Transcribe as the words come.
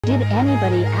Did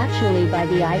anybody actually buy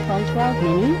the iPhone 12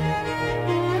 mini?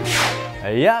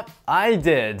 Yep, I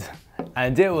did.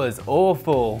 And it was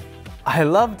awful. I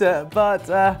loved it, but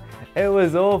it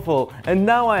was awful. And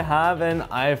now I have an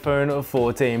iPhone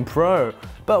 14 Pro.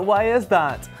 But why is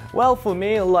that? Well, for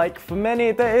me, like for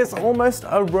many, there is almost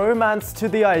a romance to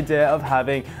the idea of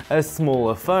having a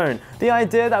smaller phone. The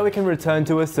idea that we can return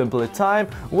to a simpler time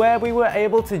where we were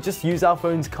able to just use our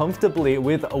phones comfortably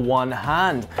with one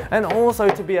hand, and also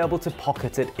to be able to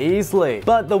pocket it easily.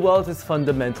 But the world has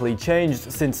fundamentally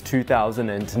changed since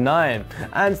 2009,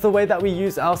 and the way that we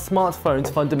use our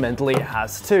smartphones fundamentally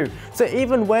has too. So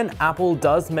even when Apple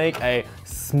does make a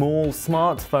small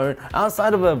smartphone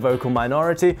outside of a vocal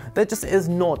minority, there just is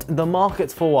not the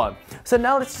market for one. So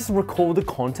now let's just recall the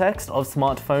context of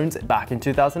smartphones back in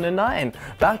 2009.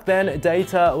 Back then,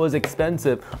 data was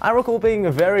expensive. I recall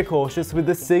being very cautious with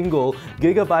the single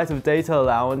gigabyte of data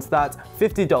allowance that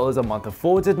 $50 a month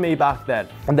afforded me back then.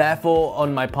 And therefore,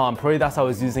 on my Palm Pre that I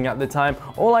was using at the time,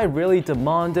 all I really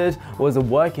demanded was a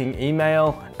working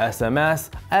email, SMS,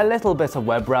 a little bit of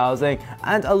web browsing,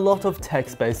 and a lot of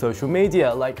text-based social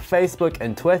media like Facebook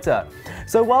and Twitter.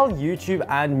 So while YouTube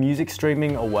and music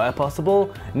streaming were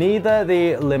possible, neither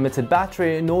the limited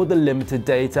battery nor the limited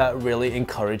data really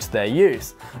encouraged their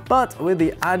use. But with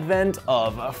the advent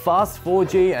of fast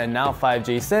 4G and now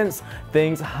 5G since,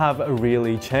 things have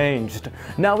really changed.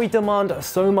 Now we demand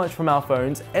so much from our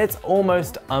phones, it's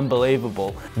almost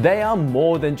unbelievable. They are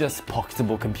more than just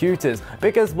pocketable computers,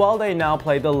 because while they now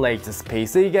play the latest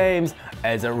PC games,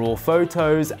 edit raw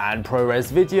photos and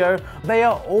ProRes video, they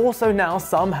are also now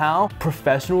somehow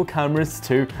professional cameras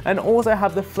too, and also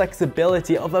have the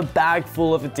flexibility of a bag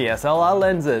full of DSLR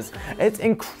lenses. It's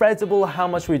incredible how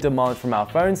much we demand from our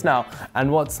phones now,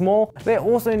 and what's more, they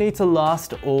also need to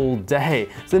last all day.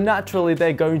 So naturally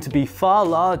they're going to be far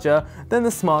larger than the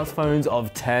smartphones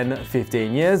of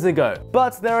 10-15 years ago.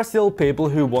 But there are still people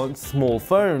who want small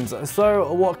phones,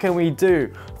 so what can we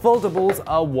do? Foldables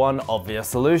are one obvious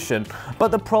solution,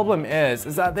 but the problem is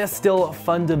that they're still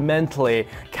fundamentally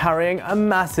carrying a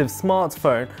massive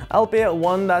smartphone, albeit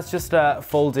one that's just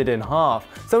folded in half.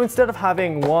 So instead of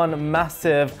having one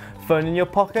massive phone in your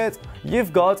pocket,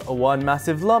 you've got one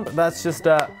massive lump that's just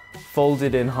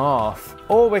folded in half.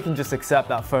 Or we can just accept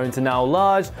that phones are now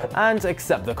large and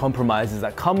accept the compromises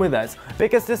that come with it,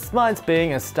 because despite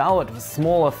being a stalwart for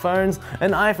smaller phones,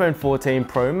 an iPhone 14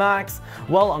 Pro Max,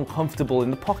 while uncomfortable in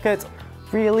the pocket,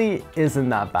 really isn't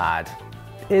that bad.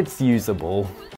 It's usable.